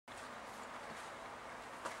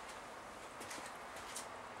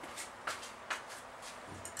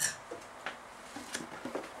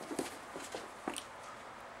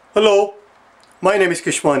Hello, my name is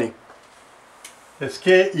Keshwani. It's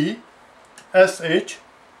K-E-S-H-W-A-N-I,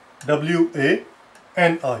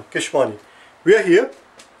 Keshwani. We are here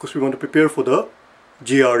because we want to prepare for the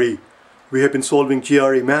GRE. We have been solving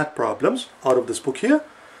GRE math problems out of this book here,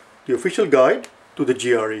 the official guide to the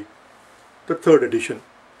GRE, the 3rd edition.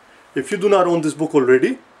 If you do not own this book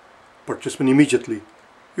already, purchase one immediately.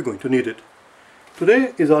 You're going to need it.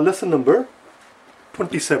 Today is our lesson number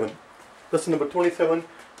 27. Lesson number 27,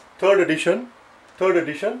 3rd edition,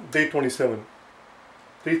 day 27.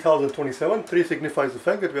 3027, 3 signifies the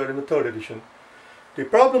fact that we are in the 3rd edition. The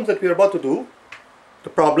problems that we are about to do,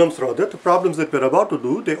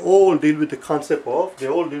 they all deal with the concept of, they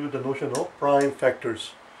all deal with the notion of prime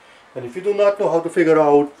factors. And if you do not know how to figure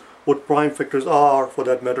out what prime factors are, for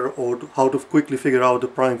that matter, or how to quickly figure out the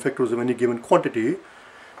prime factors of any given quantity,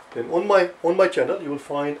 then on my channel you will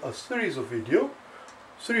find a series of videos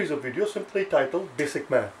simply titled Basic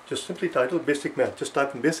Math. Just simply titled Basic Math. Just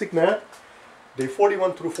type in Basic Math, day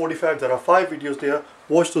 41 through 45. There are 5 videos there.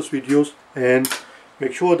 Watch those videos and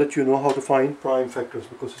make sure that you know how to find prime factors,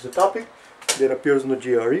 because it's a topic that appears in the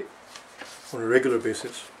GRE on a regular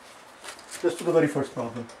basis. Let's do the very first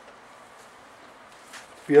problem.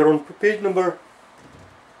 We are on page number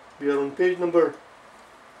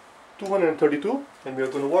 232, and we are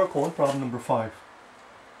going to work on problem number 5.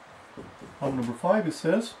 Problem number 5, it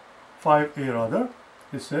says 5a rather.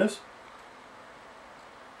 It says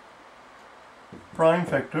prime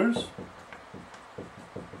factors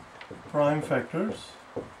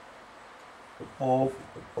of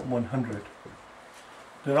 100.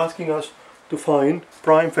 They're asking us to find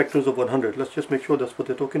prime factors of 100. Let's just make sure that's what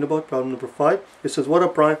they're talking about. Problem number 5. It says what are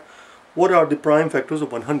the prime factors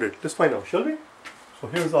of 100? Let's find out, shall we? So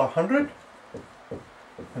here's our 100,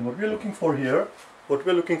 and what we're looking for here,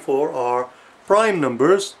 are prime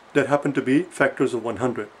numbers that happen to be factors of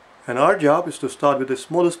 100. And our job is to start with the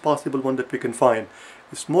smallest possible one that we can find.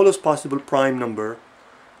 The smallest possible prime number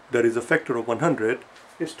that is a factor of 100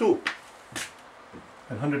 is 2.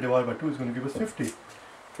 And 100 divided by 2 is going to give us 50.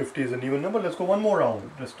 50 is an even number. Let's go one more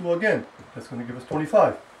round. Let's do again. That's going to give us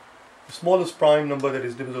 25. The smallest prime number that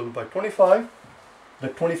is divisible by 25,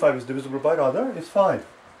 that 25 is divisible by rather, is 5.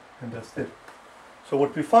 And that's it. So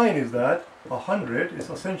what we find is that 100 is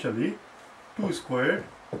essentially 2 squared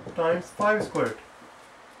times 5 squared.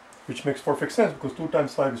 Which makes perfect sense, because 2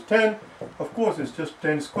 times 5 is 10. Of course, it's just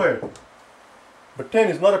 10 squared. But 10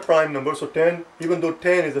 is not a prime number, so 10, even though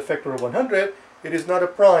 10 is a factor of 100, it is not a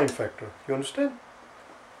prime factor. You understand?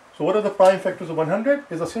 So what are the prime factors of 100?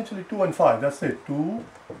 Is essentially 2 and 5. That's it. 2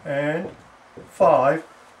 and 5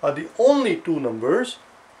 are the only two numbers.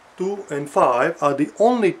 2 and 5 are the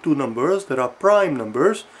only two numbers that are prime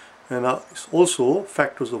numbers and are also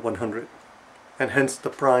factors of 100. And hence the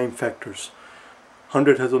prime factors.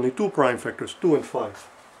 100 has only 2 prime factors, 2 and 5.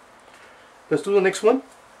 Let's do the next one.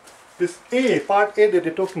 This A, part A that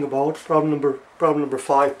they're talking about, problem number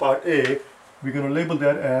 5, part A, we're going to label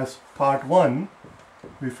that as part 1.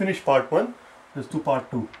 We finished part 1, let's do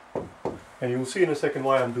part 2. And you'll see in a second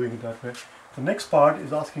why I'm doing it that way. The next part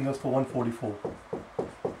is asking us for 144.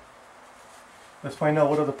 Let's find out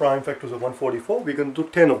what are the prime factors of 144. We're going to do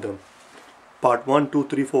 10 of them. Part 1, 2,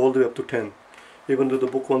 3, 4, all the way up to 10. Even though the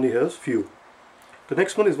book only has few. The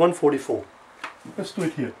next one is 144. Let's do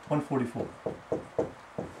it here, 144.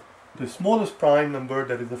 The smallest prime number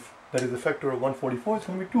that is a factor of 144 is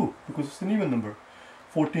going to be 2, because it's an even number.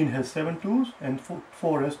 14 has 7 2's and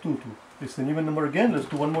 4 has 2 2's. It's an even number again. Let's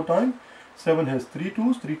do one more time. 7 has 3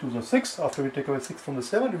 2's, 3 2's are 6. After we take away 6 from the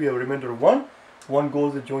 7, we have a remainder of 1. 1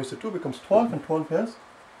 goes, it joins the 2, becomes 12, and 12 has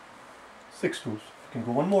 6 2's. You can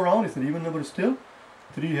go one more round, it's an even number still.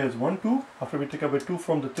 3 has 1 2. After we take away 2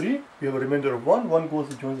 from the 3, we have a remainder of 1. 1 goes,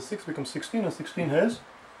 it joins the 6, becomes 16, and 16 has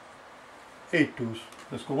 8 2's.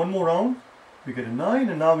 Let's go one more round. We get a 9,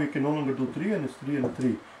 and now we can no longer do 3, and it's 3 and a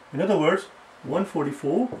 3. In other words,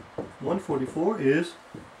 144 is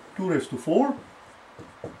 2 raised to 4.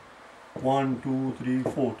 1, 2, 3,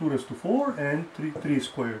 4. 2 raised to 4 and 3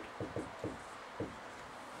 squared.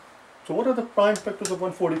 So what are the prime factors of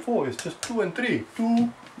 144? It's just 2 and 3.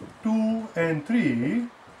 2 and 3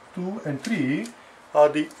 are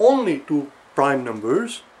the only two prime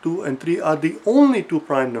numbers. 2 and 3 are the only two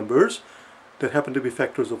prime numbers that happen to be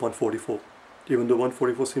factors of 144. Even though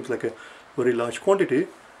 144 seems like a very large quantity,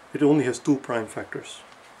 it only has 2 prime factors.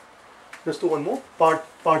 Let's do one more, part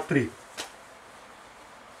 3.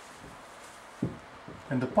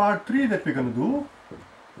 And the part 3 that we're going to do,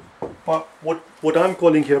 what I'm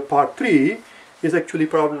calling here part 3, is actually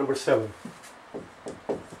problem number 7.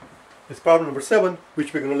 It's problem number 7,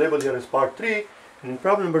 which we're going to label here as part 3. And in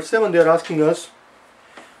problem number 7, they are asking us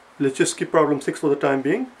Let's just skip problem 6 for the time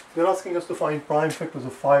being. They're asking us to find prime factors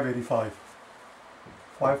of 585.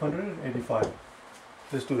 585.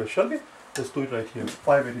 Let's do that, shall we? Let's do it right here.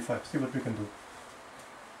 585. See what we can do.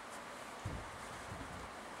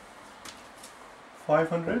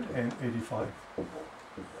 585.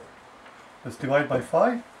 Let's divide by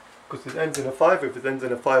 5, because it ends in a 5. If it ends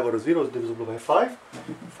in a 5 or a 0, it's divisible by 5.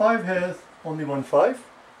 5 has only one 5.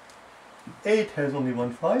 8 has only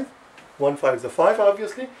one 5. 1 5 is a 5,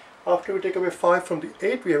 obviously. After we take away 5 from the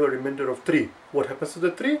 8, we have a remainder of 3. What happens to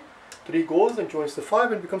the 3? 3 goes and joins the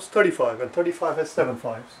 5 and becomes 35. And 35 has 7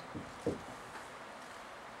 5s.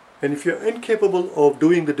 And if you're incapable of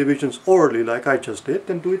doing the divisions orally, like I just did,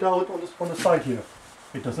 then do it out on the side here.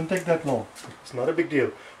 It doesn't take that long. It's not a big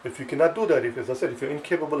deal. If you cannot do that, as I said, if you're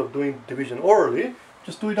incapable of doing division orally,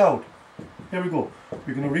 just do it out. Here we go.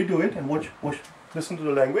 We're going to redo it and watch, listen to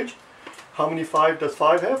the language. How many 5 does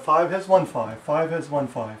 5 have? 5 has 1 5. 5 has 1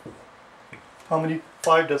 5. How many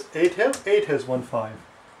 5 does 8 have? 8 has 1 5.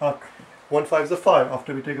 1 5 is a 5.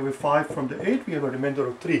 After we take away 5 from the 8, we have a remainder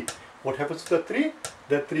of 3. What happens to that 3?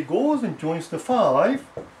 That 3 goes and joins the 5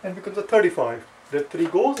 and becomes a 35. That 3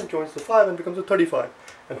 goes and joins the 5 and becomes a 35.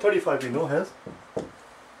 And 35 we know has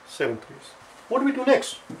 7 3s. What do we do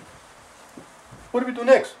next? What do we do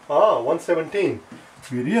next? 117.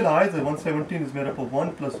 We realize that 117 is made up of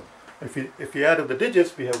 1 plus, if we add up the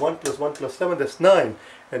digits, we have 1 plus 1 plus 7, that's 9.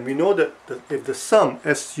 And we know that if the sum,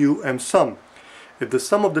 S-U-M, sum, if the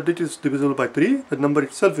sum of the digits is divisible by 3, the number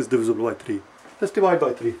itself is divisible by 3. Let's divide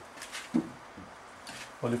by 3.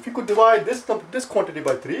 Well, if we could divide this quantity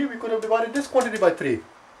by 3, we could have divided this quantity by 3.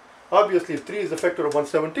 Obviously, if 3 is a factor of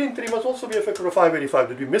 117, 3 must also be a factor of 585.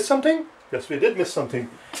 Did we miss something? Yes, we did miss something.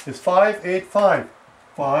 It's 585.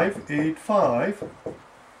 585. Well,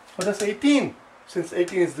 that's 18. Since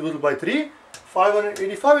 18 is divisible by 3,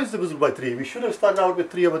 585 is divisible by 3. We should have started out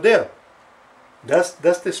with 3 over there. That's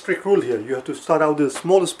the strict rule here. You have to start out with the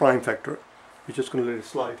smallest prime factor. We're just going to let it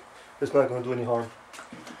slide. It's not going to do any harm.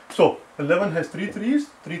 So 11 has 3 3s.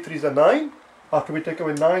 3 3s are 9. After we take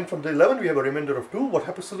away 9 from the 11, we have a remainder of 2. What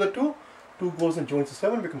happens to the 2? 2 goes and joins the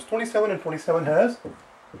 7, becomes 27, and 27 has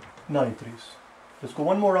 9 3s. Let's go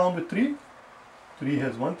one more round with 3. 3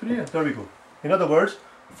 has 1 3, and there we go. In other words,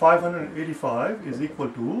 585 is equal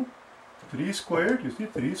to 3 squared, you see,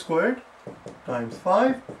 3 squared times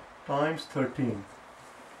 5 times 13.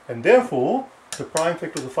 And therefore, the prime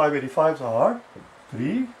factors of 585s are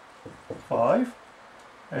 3, 5,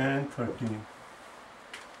 and 13.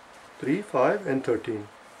 3, 5, and 13.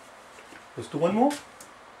 Let's do one more.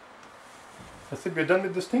 That's it, we're done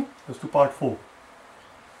with this thing. Let's do part 4.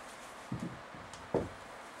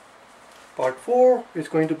 Part 4 is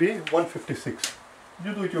going to be 156.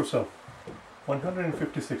 You do it yourself.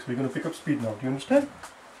 156. We're going to pick up speed now. Do you understand?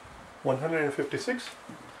 156.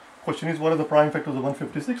 Question is, what are the prime factors of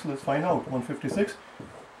 156? Let's find out. 156.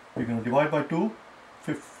 We're going to divide by 2.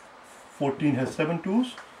 14 has 7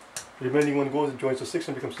 2s. Remaining one goes and joins the 6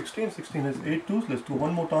 and becomes 16. 16 has 8 2s. Let's do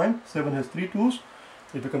one more time. 7 has 3 2s.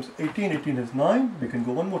 It becomes 18. 18 has 9. We can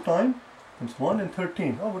go one more time. It becomes 1 and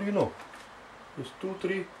 13. Oh, what do you know? There's 2,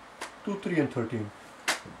 3, 2, 3 and 13.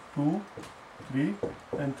 2, 3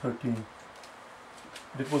 and 13.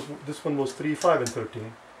 This one was 3, 5 and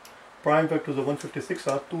 13. Prime factors of 156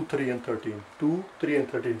 are 2, 3 and 13. 2, 3 and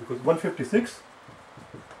 13, because 156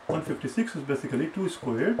 is basically 2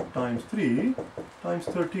 squared times 3 times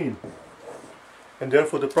 13. And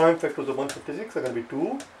therefore the prime factors of 156 are going to be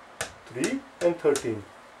 2, 3 and 13.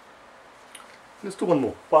 Let's do one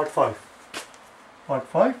more. Part 5. Part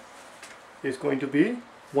 5 is going to be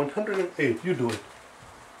 108. You do it.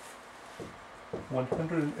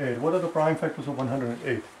 108. What are the prime factors of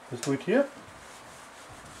 108? Let's do it here.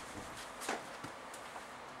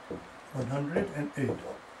 108.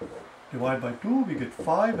 Divide by 2, we get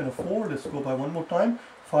 5 and a 4. Let's go by one more time.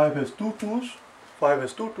 5 has 2 2s. 5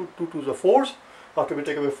 has 2 2s are 4s. After we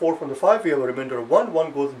take away 4 from the 5, we have a remainder of 1.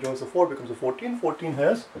 1 goes and joins the 4, becomes a 14. 14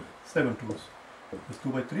 has 7 2s. Let's do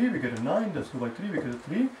by 3, we get a 9. Let's do by 3, we get a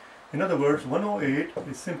 3. In other words, 108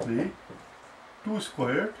 is simply 2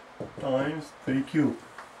 squared times 3 cubed.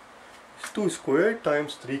 It's 2 squared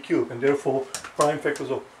times 3 cubed. And therefore, prime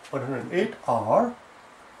factors of 108 are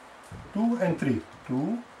 2 and 3.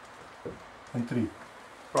 2 and 3.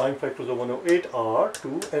 Prime factors of 108 are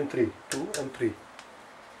 2 and 3. 2 and 3.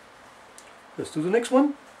 Let's do the next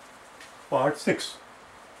one. Part 6.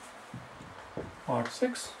 Part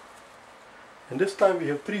 6. And this time we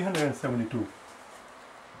have 372.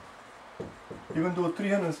 Even though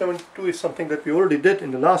 372 is something that we already did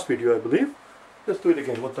in the last video, I believe. Let's do it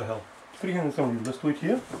again. What the hell? 372. Let's do it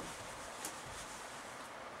here.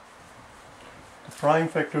 The prime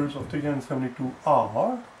factors of 372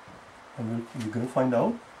 are, and we're going to find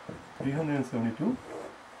out, 372,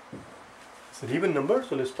 it's an even number,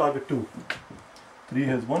 so let's start with 2. 3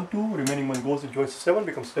 has 1, 2, remaining one goes and joins 7,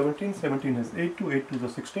 becomes 17, 17 has 8, 2, 8 2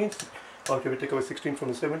 is 16, after we take away 16 from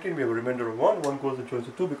the 17, we have a remainder of 1, 1 goes and joins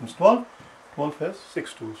the 2, becomes 12, 12 has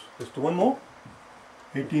 6 2s, let's do one more,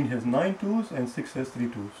 18 has 9 2s and 6 has 3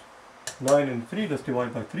 2s, 9 and 3, let's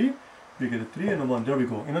divide by 3, we get a 3 and a 1, there we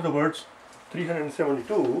go. In other words,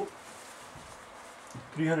 372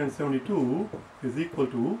 is equal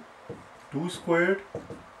to 2 squared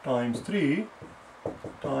times 3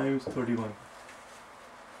 times 31.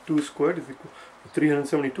 2 squared is equal,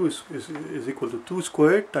 372 is equal to 2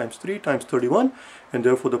 squared times 3 times 31, and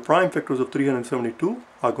therefore the prime factors of 372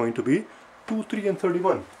 are going to be 2, 3 and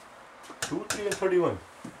 31. 2, 3 and 31.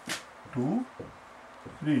 2,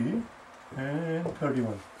 3 and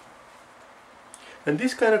 31. And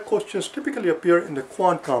these kind of questions typically appear in the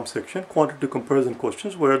quant-com section, quantity comparison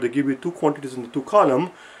questions, where they give you two quantities in the two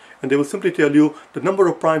column, and they will simply tell you the number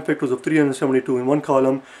of prime factors of 372 in one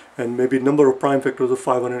column and maybe number of prime factors of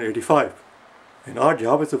 585. And our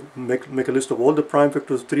job is to make a list of all the prime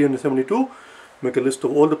factors of 372, make a list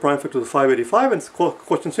of all the prime factors of 585, and the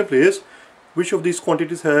question simply is, which of these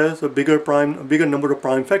quantities has a bigger number of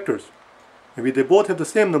prime factors? Maybe they both have the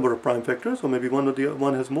same number of prime factors, or maybe one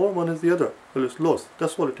has more, one has the other. Well, it's lost.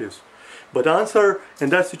 That's all it is. But the answer in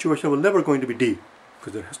that situation will never going to be D,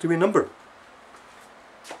 because there has to be a number.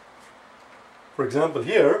 For example,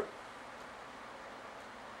 here,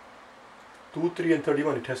 2, 3 and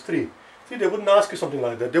 31, it has 3. See, they wouldn't ask you something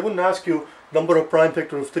like that. They wouldn't ask you number of prime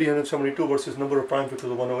factors of 372 versus number of prime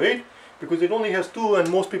factors of 108, because it only has 2, and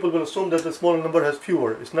most people will assume that the smaller number has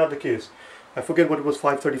fewer. It's not the case. I forget what it was,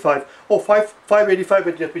 535. Oh,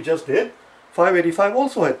 585 that we just did. 585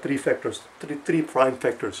 also had 3 factors, three prime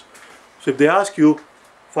factors. So if they ask you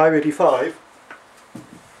 585,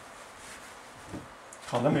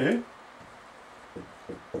 column A,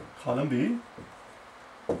 column B,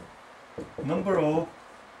 number of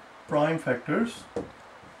prime factors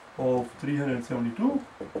of 372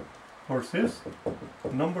 versus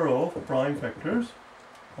number of prime factors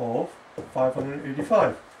of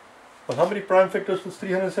 585. Well, how many prime factors does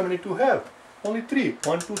 372 have? Only 3.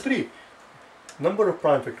 1, 2, 3. Number of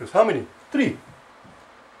prime factors. How many? 3.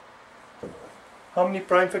 How many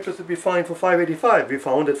prime factors did we find for 585? We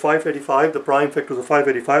found that 585, the prime factors of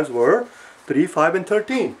 585s were 3, 5 and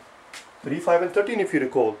 13. 3, 5 and 13 if you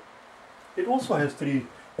recall. It also has 3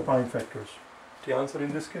 prime factors. The answer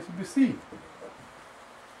in this case would be C.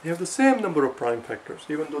 They have the same number of prime factors,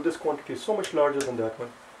 even though this quantity is so much larger than that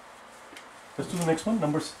one. Let's do the next one.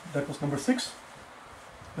 That was number 6.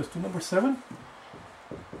 Let's do number 7.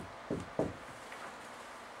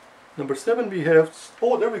 Number 7 we have,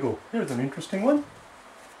 oh there we go, here's an interesting one.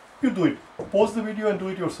 You do it. Pause the video and do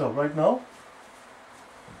it yourself right now.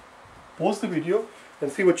 Pause the video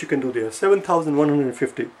and see what you can do there.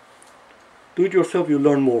 7,150. Do it yourself, you'll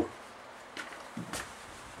learn more.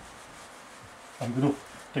 I'm going to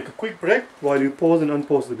take a quick break while you pause and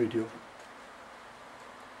unpause the video.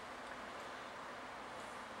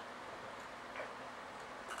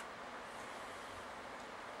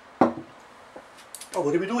 Oh,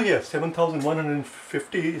 what do we do here?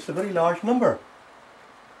 7,150 is a very large number.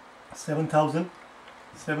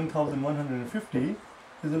 7,150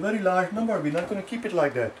 is a very large number. We're not going to keep it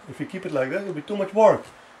like that. If we keep it like that, it will be too much work.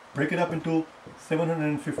 Break it up into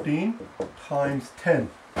 715 times 10.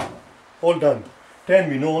 All done. 10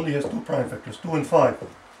 we know only has 2 prime factors, 2 and 5.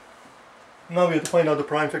 Now we have to find out the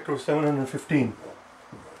prime factor of 715.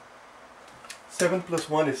 7 plus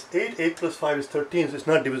 1 is 8, 8 plus 5 is 13, so it's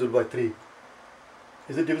not divisible by 3.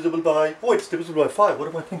 Is it divisible by, oh it's divisible by 5, what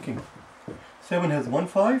am I thinking? 7 has 1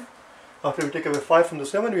 5, after we take away 5 from the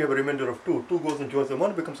 7 we have a remainder of 2, 2 goes and joins the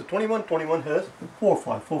 1, becomes a 21, 21 has 4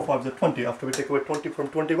 5, 4 5 is a 20, after we take away 20 from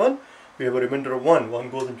 21 we have a remainder of 1, 1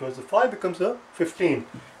 goes and joins the 5 becomes a 15,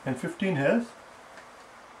 and 15 has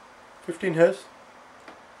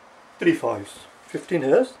 3 5s, 15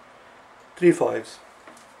 has 3 5s.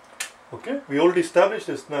 Okay, we already established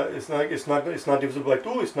it's not divisible by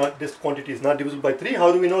 2. This quantity is not divisible by 3.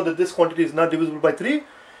 How do we know that this quantity is not divisible by 3?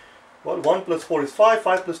 Well, 1 plus 4 is 5,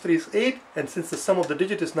 5 plus 3 is 8, and since the sum of the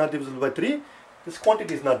digit is not divisible by 3, this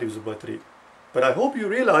quantity is not divisible by 3. But I hope you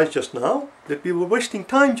realized just now that we were wasting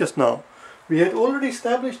time just now. We had already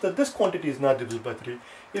established that this quantity is not divisible by 3.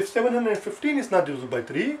 If 715 is not divisible by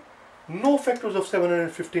 3, no factors of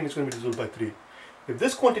 715 is going to be divisible by 3. If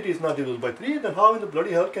this quantity is not divisible by 3, then how in the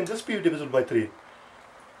bloody hell can this be divisible by 3?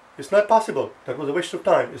 It's not possible. That was a waste of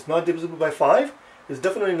time. It's not divisible by 5. It's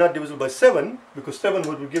definitely not divisible by 7, because 7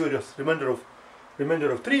 would give it a remainder of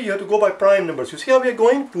remainder of 3, you have to go by prime numbers. You see how we are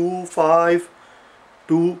going? 2, 5,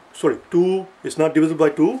 2, sorry, 2 is not divisible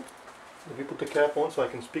by 2. Let me put the cap on so I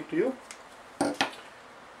can speak to you.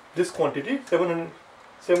 This quantity,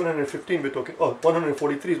 715 we're talking,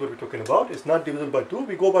 143 is what we're talking about. It's not divisible by 2.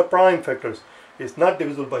 We go by prime factors. It's not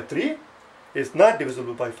divisible by 3. It's not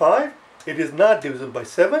divisible by 5. It is not divisible by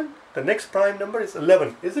 7. The next prime number is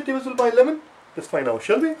 11. Is it divisible by 11? Let's find out,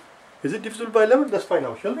 shall we? Is it divisible by 11? Let's find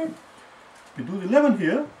out, shall we? We do 11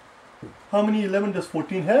 here. How many 11 does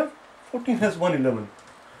 14 have? 14 has 1 11.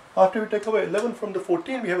 After we take away 11 from the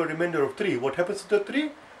 14, we have a remainder of 3. What happens to the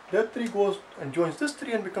 3? That 3 goes and joins this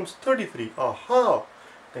 3 and becomes 33. Aha!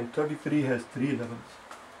 And 33 has 3 11s.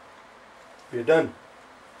 We are done.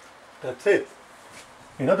 That's it.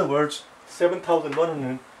 In other words,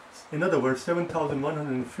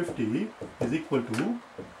 7,150 is equal to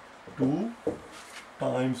 2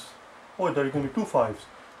 times, oh, there are going to be 2 5s.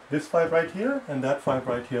 This 5 right here and that 5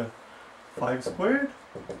 right here. 5 squared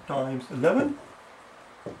times 11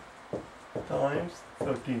 times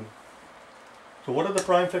 13. So what are the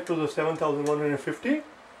prime factors of 7,150?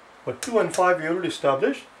 Well, 2 and 5 we already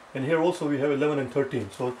established, and here also we have 11 and 13.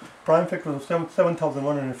 So prime factors of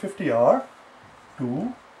 7,150 are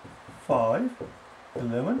 2, 5,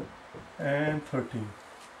 11 and 13.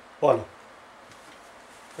 Voila.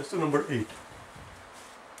 Let's do number 8.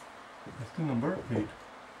 Let's do number 8.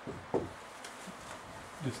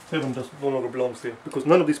 This 7 no longer belongs there because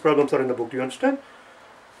none of these problems are in the book. Do you understand?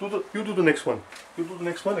 You do the next one. You do the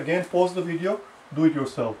next one. Again, pause the video. Do it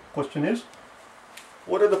yourself. Question is,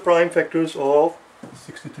 what are the prime factors of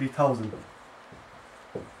 63,000?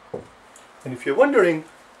 And if you're wondering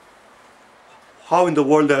how in the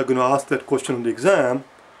world they are going to ask that question on the exam,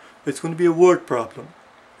 it's going to be a word problem.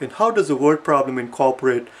 And how does a word problem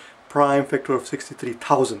incorporate prime factor of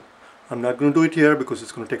 63,000? I'm not going to do it here because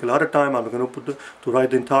it's going to take a lot of time. I'm going to write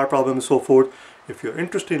the entire problem and so forth. If you're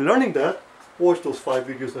interested in learning that, watch those 5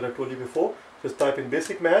 videos that I told you before. Just type in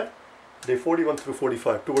basic math, day 41 through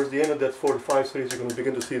 45. Towards the end of that 45 series, you're going to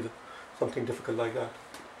begin to see something difficult like that.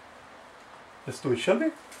 Let's do it, shall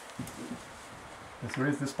we? Let's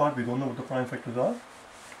erase this part. We don't know what the prime factors are.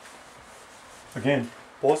 Again,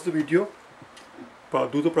 pause the video,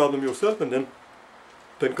 do the problem yourself, and then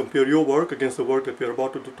compare your work against the work that we are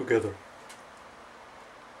about to do together.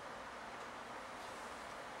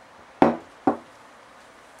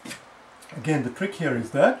 Again, the trick here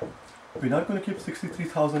is that we're not going to keep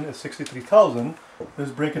 63,000 as 63,000.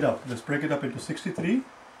 Let's break it up. Let's break it up into 63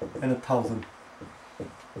 and 1,000.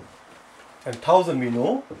 And 1,000 we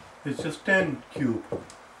know is just 10 cubed.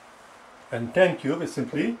 And 10 cubed is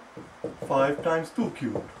simply 5 times 2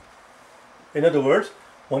 cubed. In other words,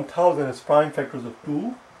 1,000 has prime factors of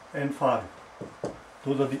 2 and 5.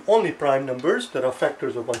 Those are the only prime numbers that are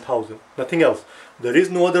factors of 1,000. Nothing else. There is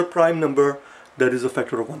no other prime number that is a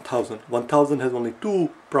factor of 1,000. 1,000 has only 2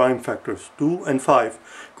 prime factors, 2 and 5.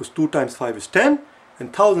 Because 2 times 5 is 10, and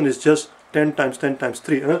 1,000 is just 10 times 10 times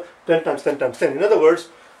 3. 10 times 10 times 10. In other words,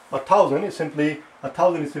 1,000 is simply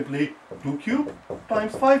 2 cubed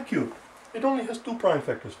times 5 cubed. It only has 2 prime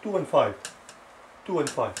factors, 2 and 5. 2 and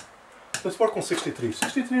 5. Let's work on 63.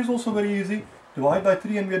 63 is also very easy. Divide by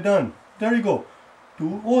 3 and we are done. There you go.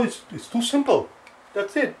 2. Oh, it's too simple.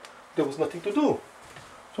 That's it. There was nothing to do.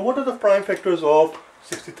 So what are the prime factors of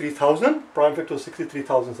 63,000? Prime factors of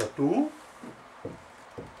 63,000 are 2,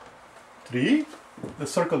 3.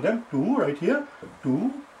 Let's circle them. 2 right here.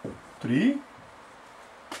 2, 3,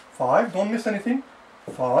 5. Don't miss anything.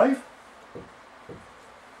 5.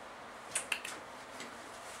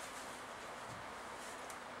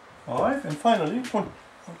 5, and finally,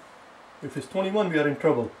 if it's 21, we are in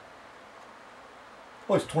trouble.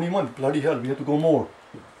 Oh, it's 21. Bloody hell, we have to go more.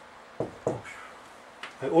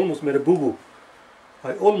 I almost made a boo-boo.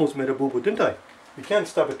 I almost made a boo-boo, didn't I? We can't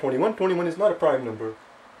stop at 21. 21 is not a prime number.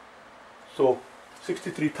 So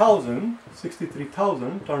 63,000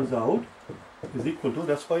 turns out is equal to,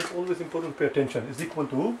 that's why it's always important to pay attention, is equal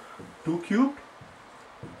to 2 cubed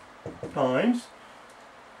times,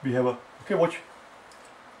 we have a, okay, watch,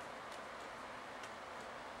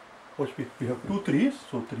 we have 2 3's,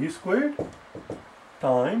 so 3 squared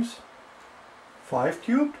times 5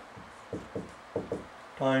 cubed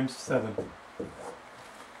times 7.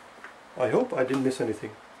 I hope I didn't miss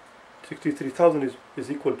anything. 63,000 is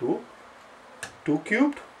equal to 2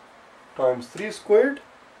 cubed times 3 squared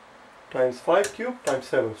times 5 cubed times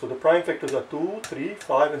 7. So the prime factors are 2, 3,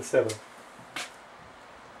 5 and 7.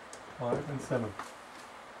 5 and 7.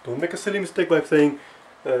 Don't make a silly mistake by saying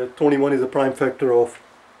 21 is a prime factor of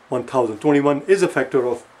 1,000. 21 is a factor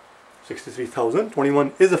of 63,000.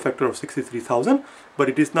 21 is a factor of 63,000, but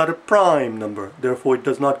it is not a prime number. Therefore, it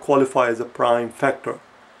does not qualify as a prime factor.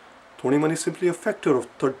 21 is simply a factor of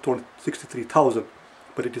 63,000,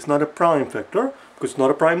 but it is not a prime factor because it's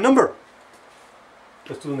not a prime number.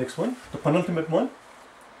 Let's do the next one, the penultimate one.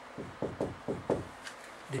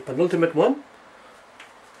 The penultimate one,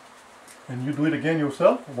 and you do it again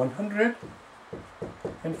yourself,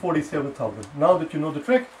 147,000. Now that you know the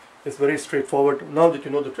trick, it's very straightforward.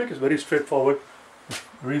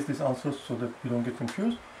 Erase these answers so that you don't get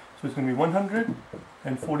confused. So it's going to be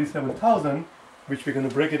 147,000, which we're going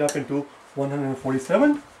to break it up into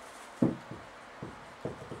 147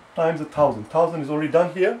 times 1,000. 1,000 is already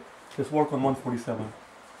done here. Let's work on 147.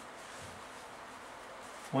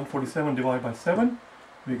 147 divided by 7.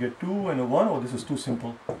 We get 2 and a 1. Oh, this is too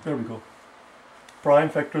simple. There we go. Prime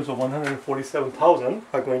factors of 147,000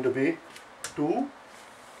 are going to be 2,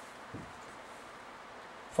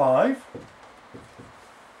 5.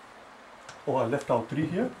 Oh, I left out 3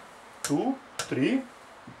 here. 2, 3,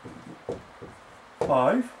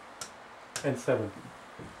 5, and 7.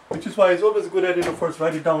 Which is why it's always a good idea to first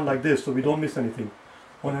write it down like this so we don't miss anything.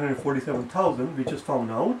 147,000 we just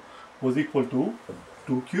found out was equal to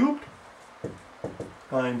 2 cubed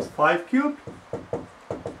times 5 cubed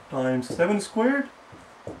times 7 squared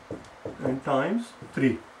and times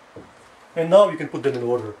 3. And now we can put them in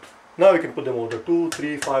order. 2,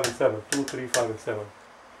 3, 5 and 7. 2, 3, 5 and 7.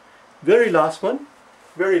 Very last one.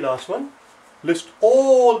 List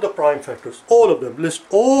all the prime factors. All of them. List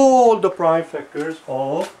all the prime factors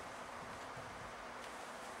of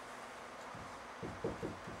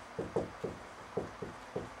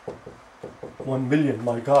 1 million.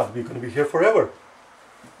 My God, we're going to be here forever.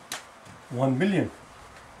 1 million.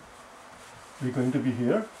 We're going to be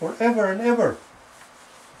here forever and ever.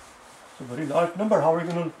 It's a very large number. How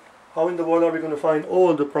in the world are we going to find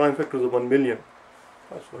all the prime factors of 1 million?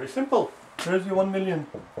 That's very simple. There's your 1 million,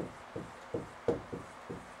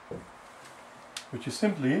 which is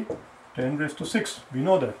simply 10 raised to 6. We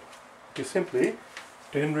know that. It is simply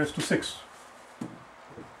 10 raised to 6,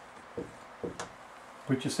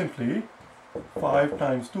 which is simply 5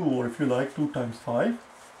 times 2, or if you like 2 times 5.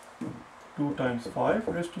 2 times 5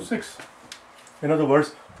 raised to 6. In other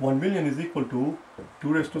words, 1 million is equal to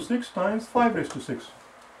 2 raised to 6 times 5 raised to 6.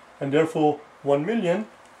 And therefore 1 million,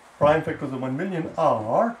 prime factors of 1 million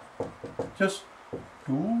are just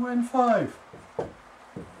 2 and 5.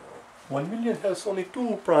 1 million has only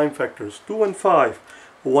 2 prime factors, 2 and 5.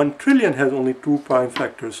 1 trillion has only 2 prime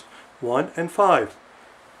factors, 1 and 5.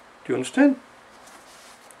 Do you understand?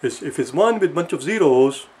 If it's 1 with a bunch of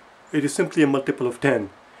zeros, it is simply a multiple of 10.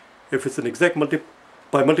 If it's an exact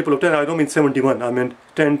by multiple of 10, I don't mean 71. I meant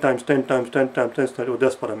 10 times 10 times 10 times 10 times. Oh,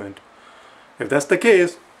 that's what I meant. If that's the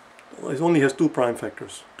case, it only has 2 prime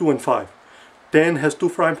factors, 2 and 5. 10 has 2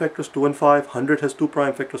 prime factors, 2 and 5. 100 has 2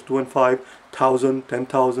 prime factors, 2 and 5. 1,000,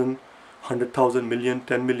 10,000, 100,000, million,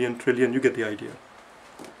 10 million, trillion. You get the idea.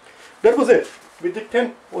 That was it. We did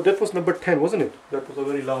 10. Oh, that was number 10, wasn't it? That was the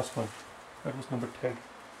very last one. That was number 10.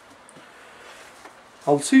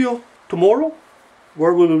 I'll see you tomorrow,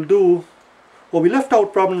 where we will do. Well, we left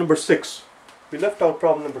out problem number 6.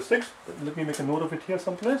 Let me make a note of it here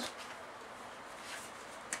someplace.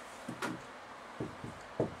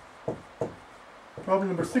 Problem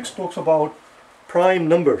number 6 talks about prime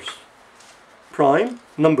numbers.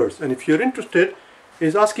 And if you're interested,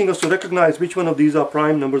 is asking us to recognize which one of these are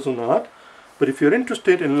prime numbers or not. But if you're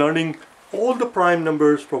interested in learning all the prime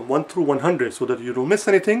numbers from 1 through 100 so that you don't miss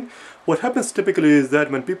anything, what happens typically is that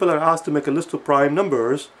when people are asked to make a list of prime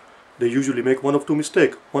numbers, they usually make one of two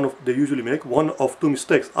mistakes.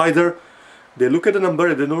 Either they look at the number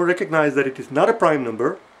and they don't recognize that it is not a prime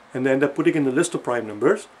number and they end up putting in the list of prime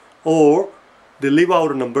numbers, or they leave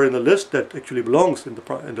out a number in the list that actually belongs in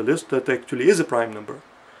the list that actually is a prime number.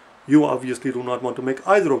 You obviously do not want to make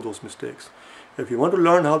either of those mistakes. If you want to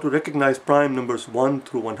learn how to recognize prime numbers 1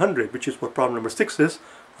 through 100, which is what problem number 6 is,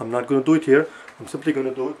 I'm not going to do it here. I'm simply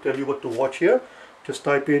going to tell you what to watch here. Just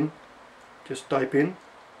type in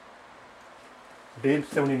day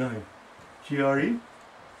 79.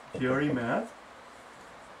 GRE math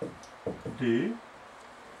day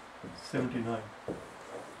 79.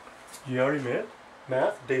 GRE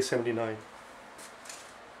math day 79.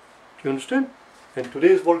 Do you understand? And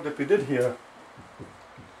today's work that we did here,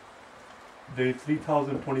 day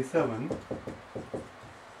 3027,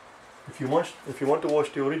 if you want to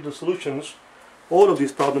watch the original solutions, all of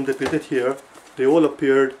these problems that we did here, they all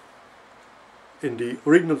appeared in the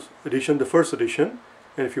original edition, the first edition.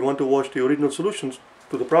 And if you want to watch the original solutions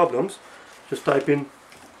to the problems, just type in,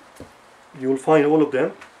 you will find all of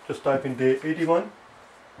them. Just type in day 81,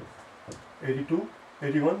 82,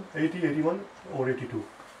 81, 80, 81 or 82.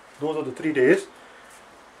 Those are the 3 days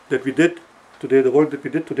that we did today. The work that we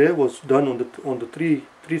did today was done on the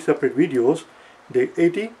three separate videos, day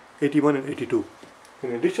 80, 81 and 82.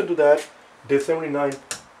 In addition to that, day 79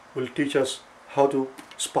 will teach us how to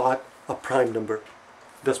spot a prime number.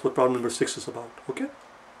 That's what problem number 6 is about. Okay?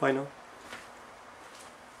 Bye now.